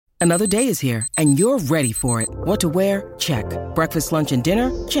Another day is here, and you're ready for it. What to wear? Check. Breakfast, lunch, and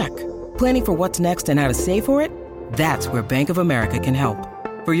dinner? Check. Planning for what's next and how to save for it? That's where Bank of America can help.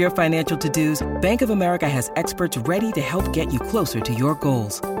 For your financial to-dos, Bank of America has experts ready to help get you closer to your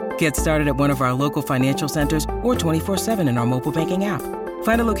goals. Get started at one of our local financial centers or 24/7 in our mobile banking app.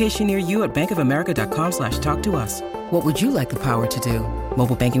 Find a location near you at bankofamerica.com/talktous. What would you like the power to do?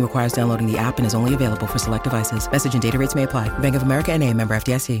 Mobile banking requires downloading the app and is only available for select devices. Message and data rates may apply. Bank of America N.A., member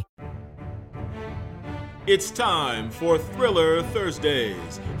FDIC. It's time for Thriller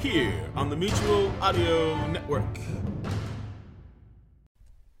Thursdays here on the Mutual Audio Network.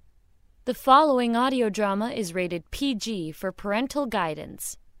 The following audio drama is rated PG for parental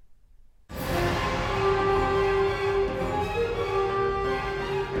guidance.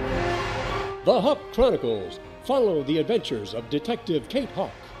 The Hawk Chronicles follow the adventures of Detective Kate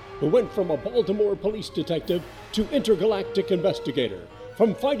Hawk, who went from a Baltimore police detective to intergalactic investigator,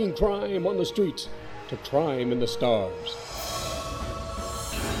 from fighting crime on the streets to crime in the stars.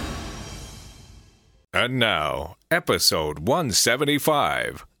 And now, episode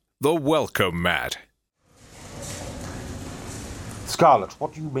 175, The Welcome Mat. Scarlett,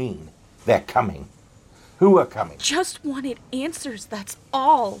 what do you mean? They're coming. Who are coming? Just wanted answers, that's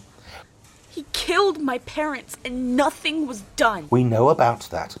all. He killed my parents and nothing was done. We know about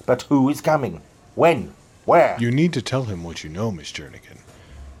that, but who is coming? When? Where? You need to tell him what you know, Miss Jernigan.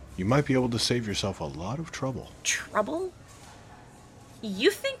 You might be able to save yourself a lot of trouble. Trouble? You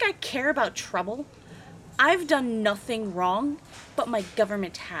think I care about trouble? I've done nothing wrong, but my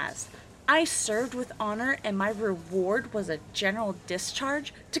government has. I served with honor and my reward was a general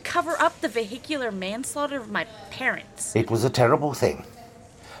discharge to cover up the vehicular manslaughter of my parents. It was a terrible thing.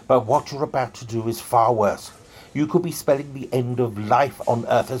 But what you're about to do is far worse. You could be spelling the end of life on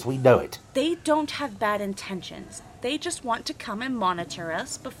Earth as we know it. They don't have bad intentions. They just want to come and monitor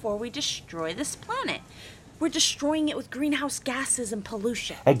us before we destroy this planet. We're destroying it with greenhouse gases and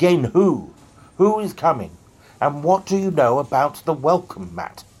pollution. Again, who? Who is coming? And what do you know about the welcome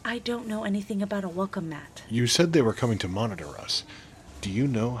mat? I don't know anything about a welcome mat. You said they were coming to monitor us. Do you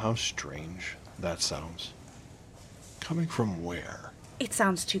know how strange that sounds? Coming from where? It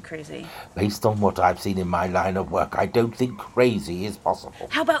sounds too crazy. Based on what I've seen in my line of work, I don't think crazy is possible.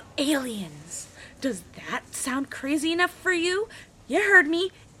 How about aliens? Does that sound crazy enough for you? You heard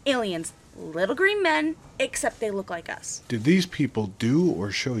me. Aliens. Little green men, except they look like us. Did these people do or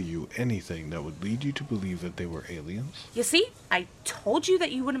show you anything that would lead you to believe that they were aliens? You see, I told you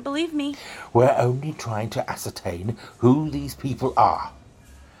that you wouldn't believe me. We're only trying to ascertain who these people are.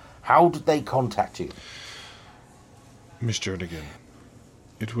 How did they contact you? Miss Jernigan,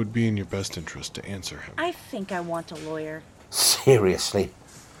 it would be in your best interest to answer him. I think I want a lawyer. Seriously?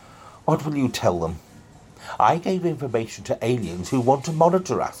 What will you tell them? I gave information to aliens who want to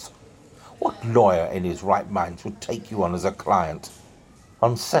monitor us. What lawyer in his right mind would take you on as a client?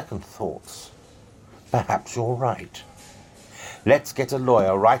 On second thoughts, perhaps you're right. Let's get a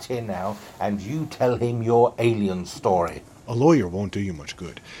lawyer right here now, and you tell him your alien story. A lawyer won't do you much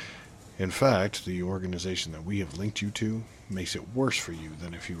good. In fact, the organization that we have linked you to makes it worse for you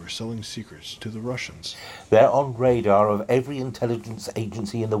than if you were selling secrets to the Russians. They're on radar of every intelligence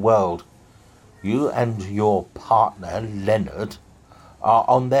agency in the world. You and your partner, Leonard, are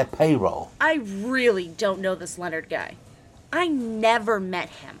on their payroll. I really don't know this Leonard guy. I never met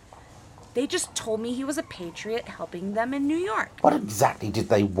him. They just told me he was a patriot helping them in New York. What exactly did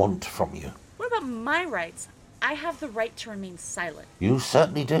they want from you? What about my rights? I have the right to remain silent. You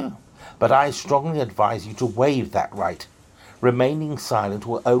certainly do, but I strongly advise you to waive that right. Remaining silent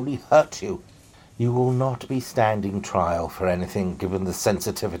will only hurt you. You will not be standing trial for anything given the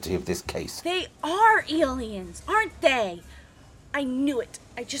sensitivity of this case. They are aliens, aren't they? I knew it.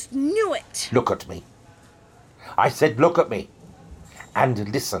 I just knew it. Look at me. I said look at me.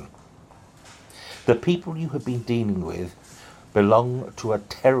 And listen. The people you have been dealing with belong to a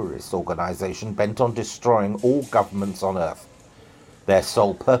terrorist organization bent on destroying all governments on Earth. Their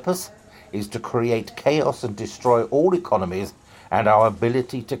sole purpose is to create chaos and destroy all economies and our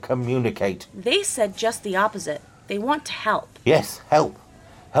ability to communicate. They said just the opposite. They want to help. Yes, help.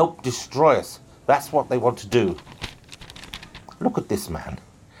 Help destroy us. That's what they want to do. Look at this man.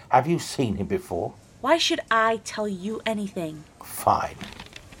 Have you seen him before? Why should I tell you anything? Fine.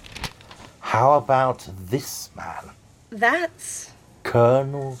 How about this man? That's...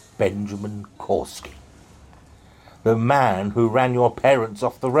 Colonel Benjamin Korsky. The man who ran your parents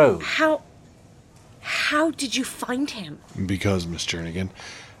off the road. How did you find him? Because, Miss Jernigan,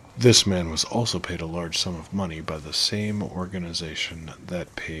 this man was also paid a large sum of money by the same organization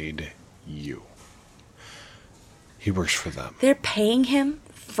that paid you. He works for them. They're paying him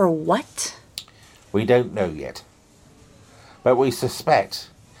For what? We don't know yet. But we suspect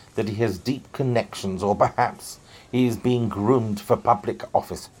that he has deep connections, or perhaps he is being groomed for public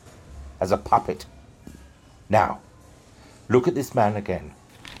office as a puppet. Now, look at this man again.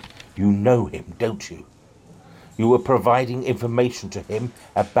 You know him, don't you? You were providing information to him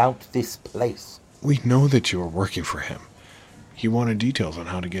about this place. We know that you are working for him. He wanted details on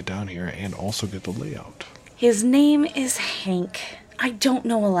how to get down here and also get the layout. His name is Hank. I don't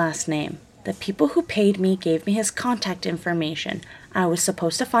know a last name. The people who paid me gave me his contact information. I was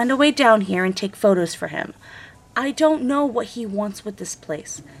supposed to find a way down here and take photos for him. I don't know what he wants with this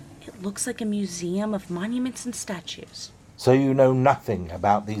place. It looks like a museum of monuments and statues. So you know nothing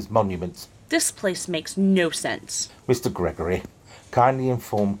about these monuments? This place makes no sense. Mr. Gregory, kindly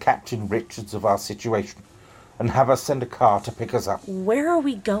inform Captain Richards of our situation and have us send a car to pick us up. Where are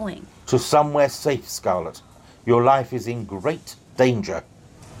we going? To somewhere safe, Scarlet. Your life is in great danger.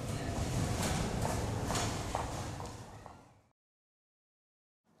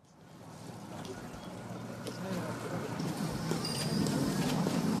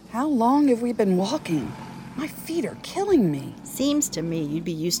 How long have we been walking? My feet are killing me. Seems to me you'd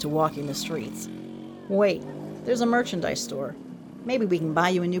be used to walking the streets. Wait, there's a merchandise store. Maybe we can buy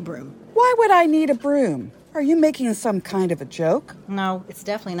you a new broom. Why would I need a broom? Are you making some kind of a joke? No, it's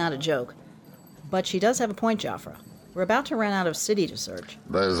definitely not a joke. But she does have a point, Joffre. We're about to run out of city to search.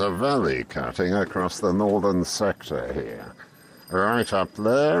 There's a valley cutting across the northern sector here. Right up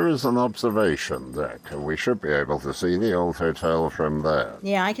there is an observation deck. We should be able to see the old hotel from there.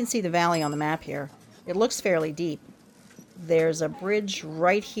 Yeah, I can see the valley on the map here. It looks fairly deep. There's a bridge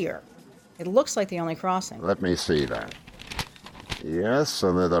right here. It looks like the only crossing. Let me see that. Yes,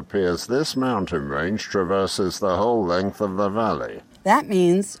 and it appears this mountain range traverses the whole length of the valley. That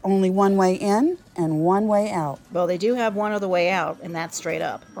means only one way in and one way out. Well, they do have one other way out, and that's straight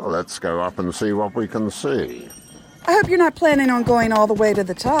up. Well, let's go up and see what we can see. I hope you're not planning on going all the way to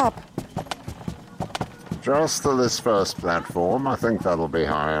the top. Just to this first platform, I think that'll be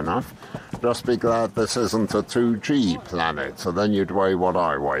high enough. Just be glad this isn't a 2G planet, so then you'd weigh what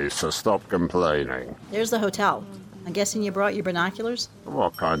I weigh, so stop complaining. There's the hotel. I'm guessing you brought your binoculars?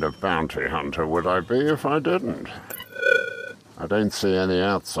 What kind of bounty hunter would I be if I didn't? I don't see any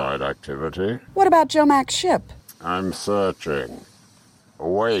outside activity. What about Joe Mac's ship? I'm searching.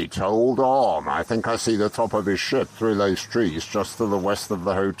 Wait, hold on. I think I see the top of his ship through those trees just to the west of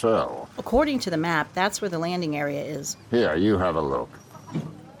the hotel. According to the map, that's where the landing area is. Here, you have a look.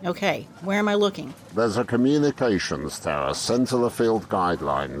 Okay, where am I looking? There's a communications tower sent to the field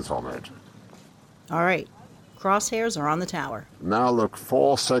guidelines on it. All right. Crosshairs are on the tower. Now look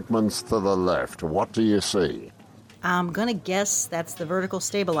 4 segments to the left. What do you see? I'm gonna guess that's the vertical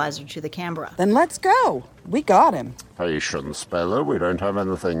stabilizer to the Canberra. Then let's go. We got him. Patience, Bella. We don't have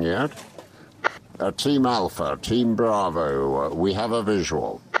anything yet. Team Alpha, Team Bravo, we have a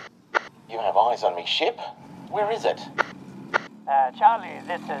visual. You have eyes on me ship? Where is it? Charlie,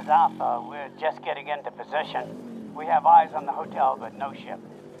 this is Alpha. We're just getting into position. We have eyes on the hotel, but no ship.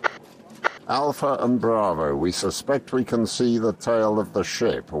 Alpha and Bravo, we suspect we can see the tail of the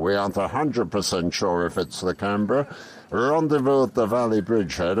ship. We aren't 100% sure if it's the Canberra. Rendezvous at the Valley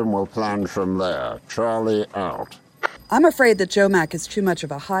Bridgehead and we'll plan from there. Charlie out. I'm afraid that Joe Mac is too much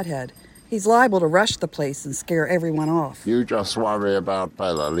of a hothead. He's liable to rush the place and scare everyone off. You just worry about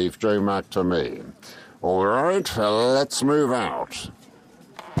Bella. Leave Joe Mac to me. All right, let's move out.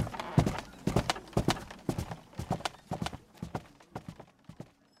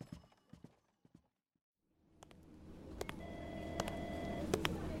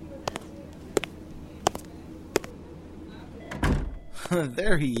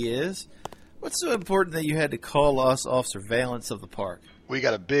 There he is. What's so important that you had to call us off surveillance of the park? We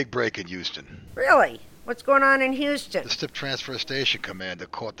got a big break in Houston. Really? What's going on in Houston? The Stiff Transfer Station commander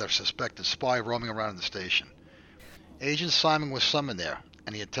caught their suspected spy roaming around the station. Agent Simon was summoned there,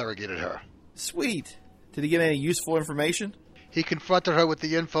 and he interrogated her. Sweet. Did he get any useful information? He confronted her with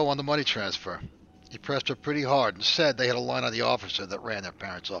the info on the money transfer. He pressed her pretty hard and said they had a line on the officer that ran their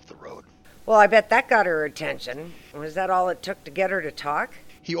parents off the road. Well, I bet that got her attention. Was that all it took to get her to talk?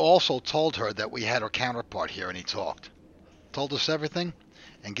 He also told her that we had her counterpart here, and he talked. Told us everything,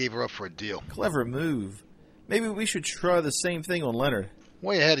 and gave her up for a deal. Clever move. Maybe we should try the same thing on Leonard.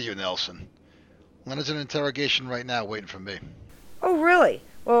 Way ahead of you, Nelson. Leonard's in interrogation right now, waiting for me. Oh, really?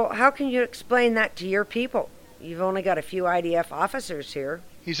 Well, how can you explain that to your people? You've only got a few IDF officers here.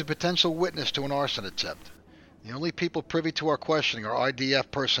 He's a potential witness to an arson attempt. The only people privy to our questioning are IDF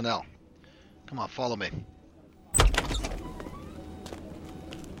personnel. Come on, follow me.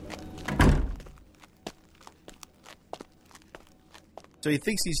 So he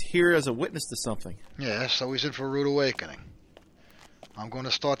thinks he's here as a witness to something. Yeah, so he's in for a rude awakening. I'm going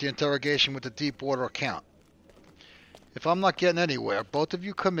to start the interrogation with the Deepwater account. If I'm not getting anywhere, both of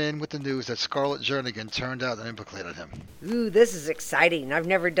you come in with the news that Scarlett Jernigan turned out and implicated him. Ooh, this is exciting. I've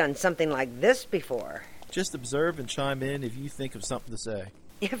never done something like this before. Just observe and chime in if you think of something to say.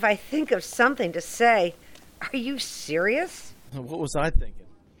 If I think of something to say, are you serious? What was I thinking?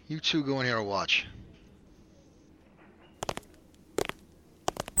 You two go in here and watch.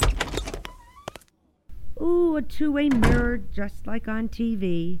 Ooh, a two-way mirror just like on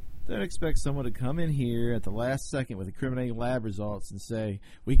TV. Don't expect someone to come in here at the last second with incriminating lab results and say,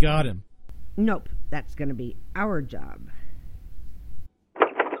 "We got him." Nope, that's going to be our job.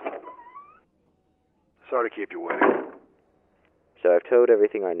 Sorry to keep you waiting. So I've told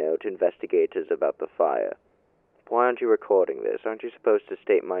everything I know to investigators about the fire. Why aren't you recording this? Aren't you supposed to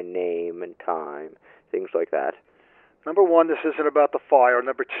state my name and time, things like that? Number one, this isn't about the fire.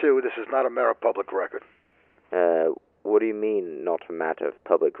 Number two, this is not a matter of public record. What do you mean, not a matter of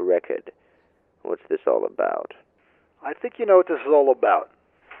public record? What's this all about? I think you know what this is all about.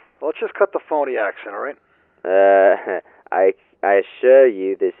 Well, let's just cut the phony accent, all right? I assure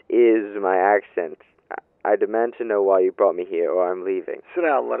you this is my accent. I demand to know why you brought me here or I'm leaving. Sit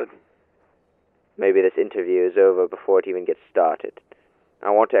down, Leonard. Maybe this interview is over before it even gets started. I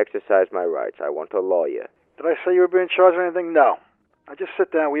want to exercise my rights. I want a lawyer. Did I say you were being charged or anything? No. Now just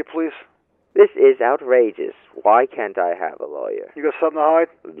sit down, will you please? This is outrageous. Why can't I have a lawyer? You got something to hide?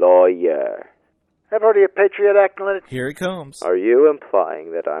 Lawyer. Ever heard of your Patriot Act, Leonard? Here it comes. Are you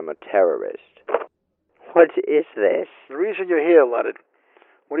implying that I'm a terrorist? What is this? The reason you're here, Leonard.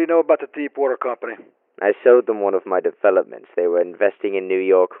 What do you know about the Deepwater Company? I showed them one of my developments. They were investing in New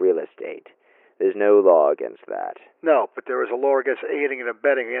York real estate. There's no law against that. No, but there is a law against aiding and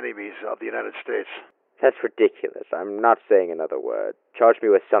abetting enemies of the United States. That's ridiculous. I'm not saying another word. Charge me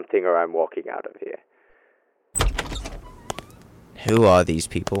with something or I'm walking out of here. Who are these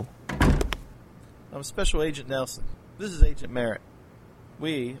people? I'm Special Agent Nelson. This is Agent Merritt.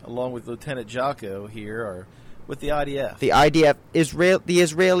 We, along with Lieutenant Jocko here, are with the IDF. The IDF, the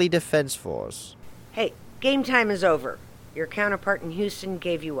Israeli Defense Force. Hey, game time is over. Your counterpart in Houston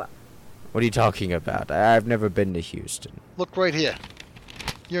gave you up. What are you talking about? I've never been to Houston. Look right here.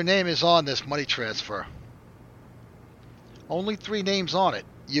 Your name is on this money transfer. Only 3 names on it.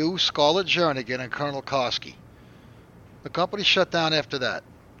 You, Scarlett Jernigan, and Colonel Koski. The company shut down after that.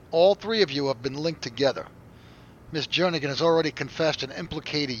 All 3 of you have been linked together. Miss Jernigan has already confessed and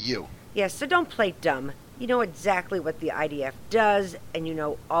implicated you. Yes, so don't play dumb. You know exactly what the IDF does, and you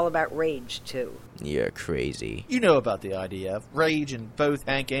know all about Rage, too. You're crazy. You know about the IDF, Rage, and both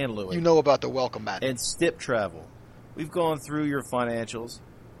Hank and Louie. You know about the welcome mat. And STIP travel. We've gone through your financials.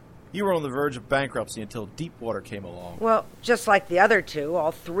 You were on the verge of bankruptcy until Deepwater came along. Well, just like the other 2,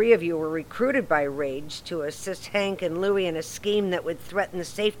 all 3 of you were recruited by Rage to assist Hank and Louie in a scheme that would threaten the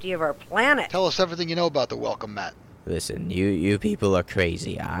safety of our planet. Tell us everything you know about the welcome mat. Listen, you people are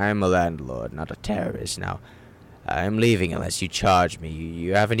crazy. I'm a landlord, not a terrorist. Now, I'm leaving unless you charge me.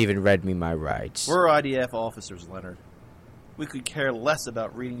 You haven't even read me my rights. We're IDF officers, Leonard. We could care less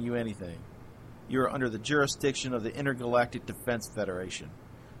about reading you anything. You are under the jurisdiction of the Intergalactic Defense Federation,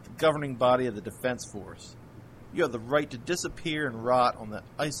 the governing body of the Defense Force. You have the right to disappear and rot on the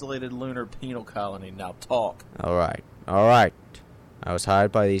isolated lunar penal colony. Now talk. All right. I was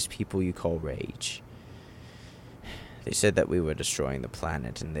hired by these people you call Rage. They said that we were destroying the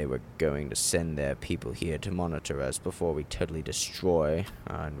planet and they were going to send their people here to monitor us before we totally destroy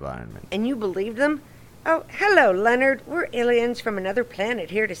our environment. And you believed them? Oh, hello, Leonard. We're aliens from another planet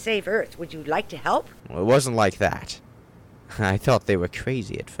here to save Earth. Would you like to help? Well, it wasn't like that. I thought they were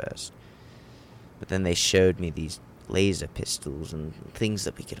crazy at first. But then they showed me these laser pistols and things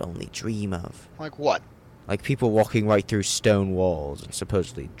that we could only dream of. Like what? Like people walking right through stone walls and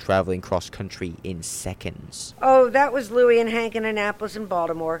supposedly traveling cross-country in seconds. Oh, that was Louie and Hank in Annapolis and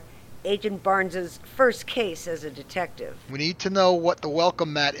Baltimore. Agent Barnes's first case as a detective. We need to know what the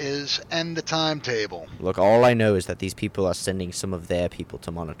welcome mat is and the timetable. Look, all I know is that these people are sending some of their people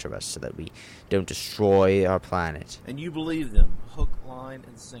to monitor us so that we don't destroy our planet. And you believe them, hook, line,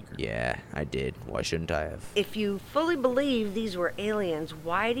 and sinker. Yeah, I did. Why shouldn't I have? If you fully believe these were aliens,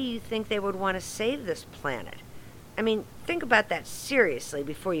 why do you think they would want to save this planet? I mean, think about that seriously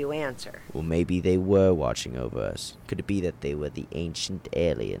before you answer. Well, maybe they were watching over us. Could it be that they were the ancient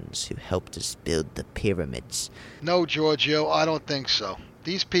aliens who helped us build the pyramids? No, Giorgio, I don't think so.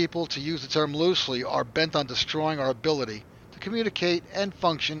 These people, to use the term loosely, are bent on destroying our ability to communicate and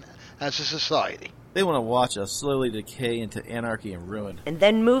function as a society. They want to watch us slowly decay into anarchy and ruin. And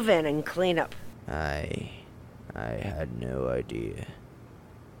then move in and clean up. I had no idea.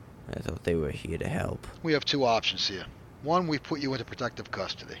 I thought they were here to help. We have two options here. One, we put you into protective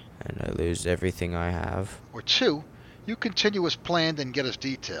custody. And I lose everything I have. Or two, you continue as planned and get us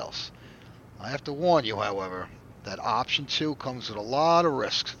details. I have to warn you, however, that option 2 comes with a lot of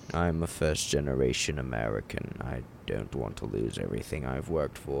risks. I'm a first-generation American. I don't want to lose everything I've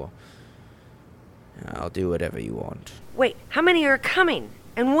worked for. I'll do whatever you want. Wait, how many are coming?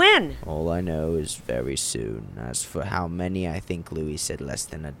 And when? All I know is very soon. As for how many, I think Louis said less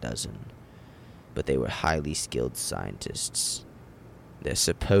than a dozen. But they were highly skilled scientists. They're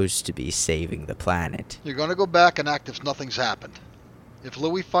supposed to be saving the planet. You're going to go back and act if nothing's happened. If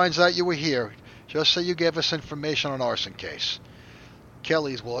Louis finds out you were here, just say you gave us information on an arson case.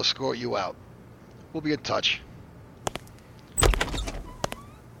 Kelly's will escort you out. We'll be in touch.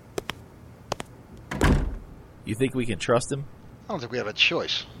 You think we can trust him? I don't think we have a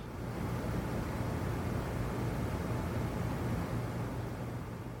choice.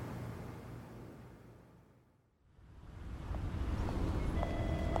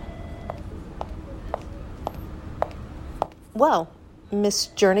 Well, Miss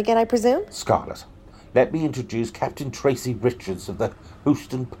Jernigan, I presume? Scarlett, let me introduce Captain Tracy Richards of the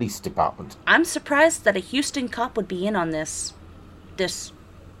Houston Police Department. I'm surprised that a Houston cop would be in on this.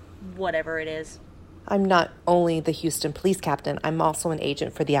 Whatever it is. I'm not only the Houston police captain, I'm also an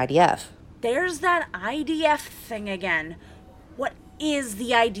agent for the IDF. There's that IDF thing again. What is the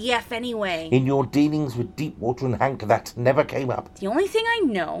IDF anyway? In your dealings with Deepwater and Hank, that never came up. The only thing I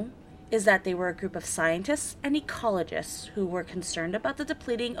know is that they were a group of scientists and ecologists who were concerned about the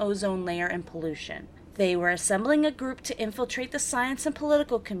depleting ozone layer and pollution. They were assembling a group to infiltrate the science and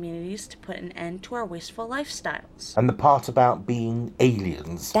political communities to put an end to our wasteful lifestyles. And the part about being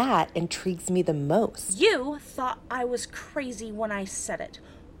aliens. That intrigues me the most. You thought I was crazy when I said it.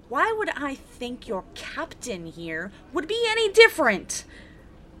 Why would I think your captain here would be any different?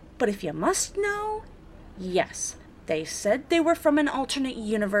 But if you must know, yes, they said they were from an alternate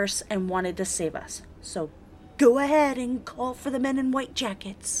universe and wanted to save us. So go ahead and call for the men in white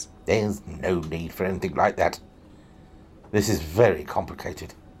jackets. There's no need for anything like that. This is very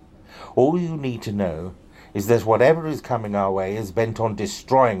complicated. All you need to know is that whatever is coming our way is bent on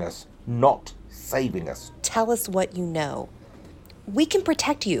destroying us, not saving us. Tell us what you know. We can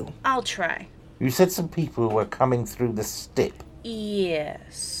protect you. I'll try. You said some people were coming through the stip.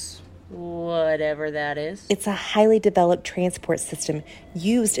 Yes. Whatever that is. It's a highly developed transport system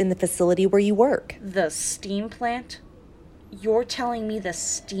used in the facility where you work. The steam plant? You're telling me the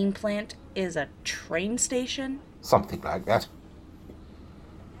steam plant is a train station? Something like that.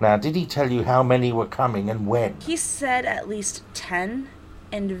 Now, did he tell you how many were coming and when? He said at least 10,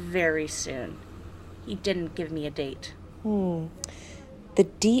 and very soon. He didn't give me a date. The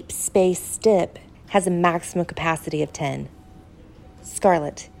deep space stip has a maximum capacity of 10.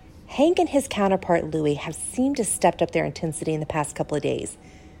 Scarlett, Hank and his counterpart Louis have seemed to step up their intensity in the past couple of days.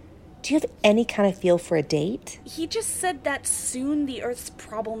 Do you have any kind of feel for a date? He just said that soon the Earth's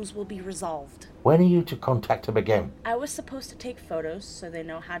problems will be resolved. When are you to contact him again? I was supposed to take photos so they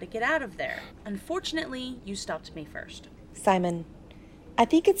know how to get out of there. Unfortunately, you stopped me first. Simon, I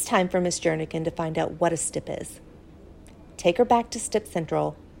think it's time for Miss Jernigan to find out what a stip is. Take her back to Stip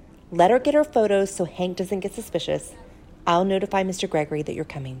Central. Let her get her photos so Hank doesn't get suspicious. I'll notify Mr. Gregory that you're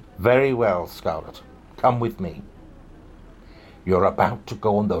coming. Very well, Scarlett. Come with me. You're about to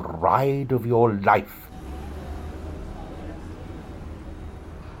go on the ride of your life.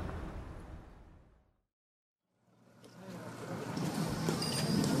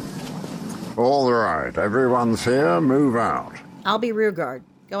 All right, everyone's here. Move out. I'll be rear guard.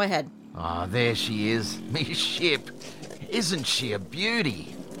 Go ahead. Ah, there she is. Me ship. Isn't she a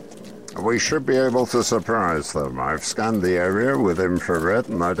beauty? We should be able to surprise them. I've scanned the area with infrared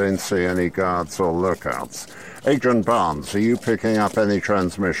and I don't see any guards or lookouts. Agent Barnes, are you picking up any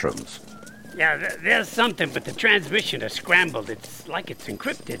transmissions? Yeah, there's something, but the transmission is scrambled. It's like it's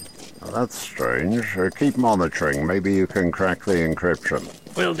encrypted. Oh, that's strange. Keep monitoring. Maybe you can crack the encryption.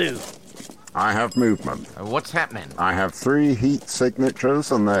 Will do. I have movement. What's happening? I have 3 heat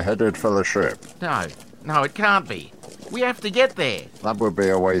signatures and they're headed for the ship. No, it can't be. We have to get there. That would be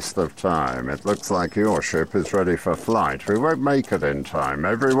a waste of time. It looks like your ship is ready for flight. We won't make it in time.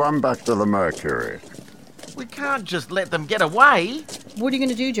 Everyone back to the Mercury. We can't just let them get away. What are you going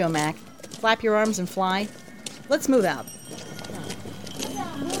to do, Joe Mac? Flap your arms and fly? Let's move out.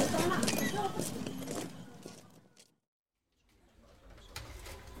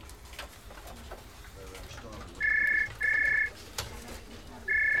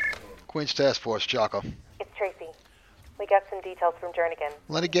 Queen's Task Force, Jocko. It's Tracy. We got some details from Jernigan.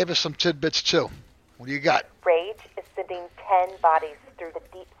 Lenny gave us some tidbits, too. What do you got? Rage is sending 10 bodies through the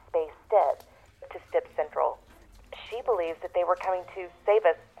deep space believes that they were coming to save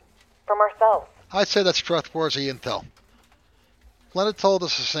us from ourselves. I'd say that's trustworthy intel. Leonard told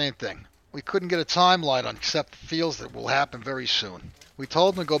us the same thing. We couldn't get a timeline on except feels that will happen very soon. We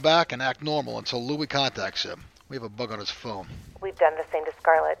told him to go back and act normal until Louis contacts him. We have a bug on his phone. We've done the same to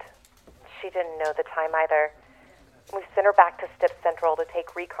Scarlett. She didn't know the time either. We've sent her back to Stip Central to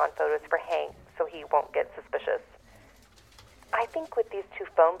take recon photos for Hank so he won't get suspicious. I think with these 2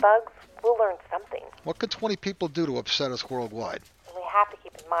 phone bugs, we'll learn something. What could 20 people do to upset us worldwide? We have to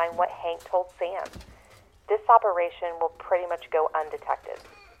keep in mind what Hank told Sam. This operation will pretty much go undetected,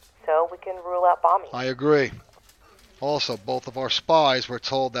 so we can rule out bombing. I agree. Also, both of our spies were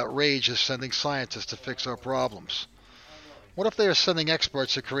told that Rage is sending scientists to fix our problems. What if they are sending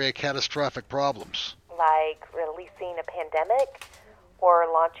experts to create catastrophic problems? Like releasing a pandemic or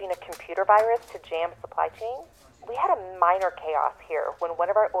launching a computer virus to jam supply chains? We had a minor chaos here when one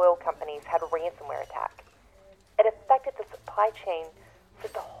of our oil companies had a ransomware attack. It affected the supply chain for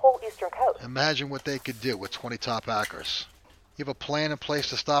the whole eastern coast. Imagine what they could do with 20 top hackers. You have a plan in place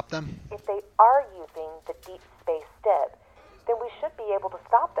to stop them? If they are using the deep space STIB, then we should be able to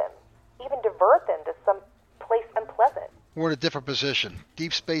stop them, even divert them to some place unpleasant. We're in a different position.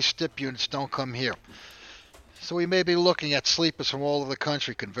 Deep space STIP units don't come here. So we may be looking at sleepers from all over the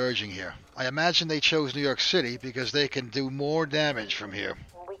country converging here. I imagine they chose New York City because they can do more damage from here.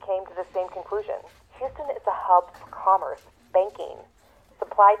 We came to the same conclusion. Houston is a hub for commerce, banking,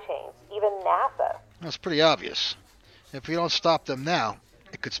 supply chains, even NASA. That's pretty obvious. If we don't stop them now,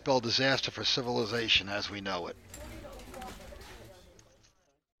 it could spell disaster for civilization as we know it.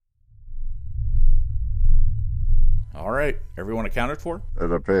 All right, everyone accounted for?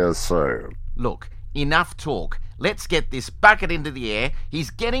 It appears so. Look, enough talk. Let's get this bucket into the air.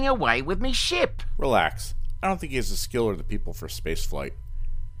 He's getting away with me ship. Relax. I don't think he has the skill or the people for spaceflight.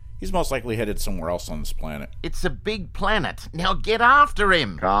 He's most likely headed somewhere else on this planet. It's a big planet. Now get after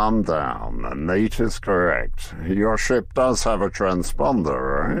him. Calm down. Nate is correct. Your ship does have a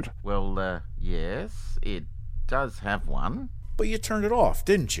transponder, right? Well, yes, it does have one. But you turned it off,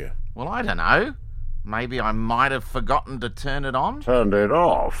 didn't you? Well, I don't know. Maybe I might have forgotten to turn it on. Turned it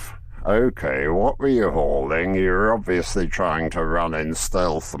off? Okay, what were you hauling? You're obviously trying to run in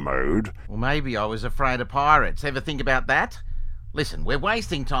stealth mode. Well, maybe I was afraid of pirates. Ever think about that? Listen, we're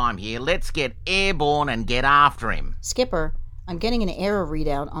wasting time here. Let's get airborne and get after him. Skipper, I'm getting an error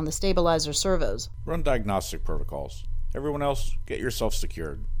readout on the stabilizer servos. Run diagnostic protocols. Everyone else, get yourself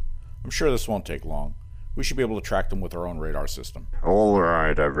secured. I'm sure this won't take long. We should be able to track them with our own radar system. All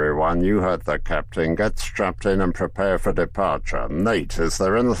right, everyone. You heard the captain. Get strapped in and prepare for departure. Nate, is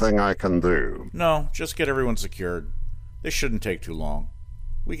there anything I can do? No, just get everyone secured. This shouldn't take too long.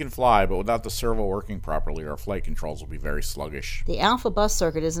 We can fly, but without the servo working properly, our flight controls will be very sluggish. The Alpha bus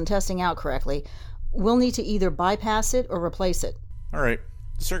circuit isn't testing out correctly. We'll need to either bypass it or replace it. All right.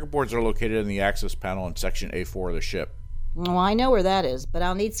 The circuit boards are located in the access panel in Section A4 of the ship. Well, I know where that is, but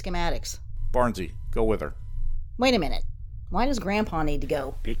I'll need schematics. Barnesy, go with her. Wait a minute. Why does Grandpa need to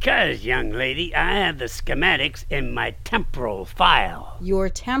go? Because, young lady, I have the schematics in my temporal file. Your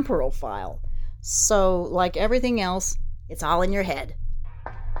temporal file. So, like everything else, it's all in your head.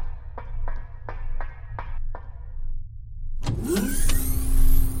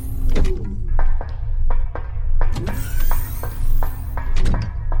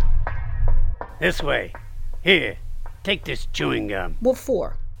 This way. Here, take this chewing gum. What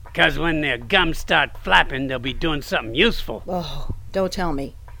for? Because when their gums start flapping, they'll be doing something useful. Oh, don't tell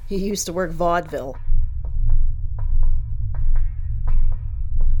me. You used to work vaudeville.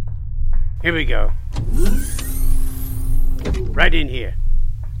 Here we go. Right in here.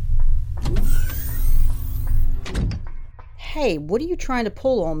 Hey, what are you trying to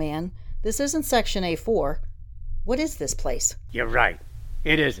pull, old man? This isn't Section A4. What is this place? You're right.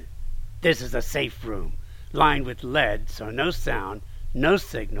 It isn't. This is a safe room, lined with lead, so no sound, no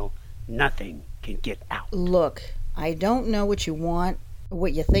signal, nothing can get out. Look, I don't know what you want, or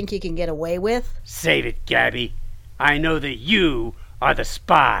what you think you can get away with. Save it, Gabby. I know that you are the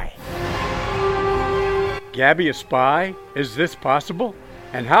spy. Gabby a spy? Is this possible?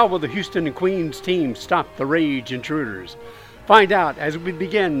 And how will the Houston and Queens team stop the Rage intruders? Find out as we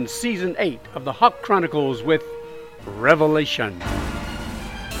begin Season 8 of the Hawk Chronicles with Revelation.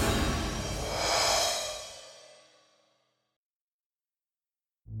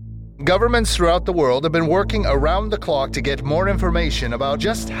 Governments throughout the world have been working around the clock to get more information about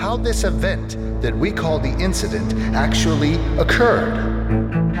just how this event that we call the incident actually occurred.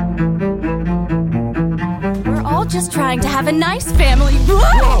 We're all just trying to have a nice family.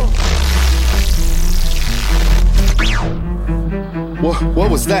 Whoa! What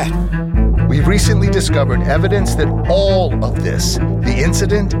was that? We've recently discovered evidence that all of this, the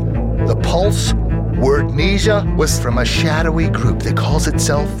incident, the pulse, wordnesia, was from a shadowy group that calls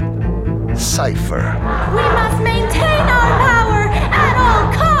itself Cypher. We must maintain our power at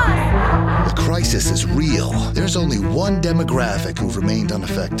all costs! The crisis is real. There's only one demographic who've remained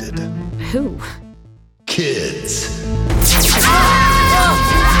unaffected. Who? Kids.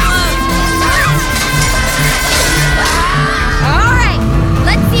 Alright,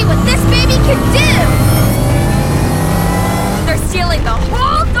 let's see what this baby can do! They're stealing the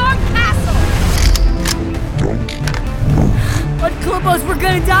whole darn castle! On Clubhouse, we're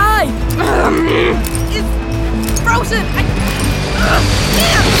gonna die! It's frozen!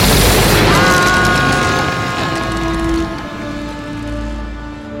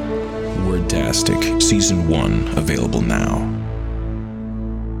 Wordtastic Season 1 available now.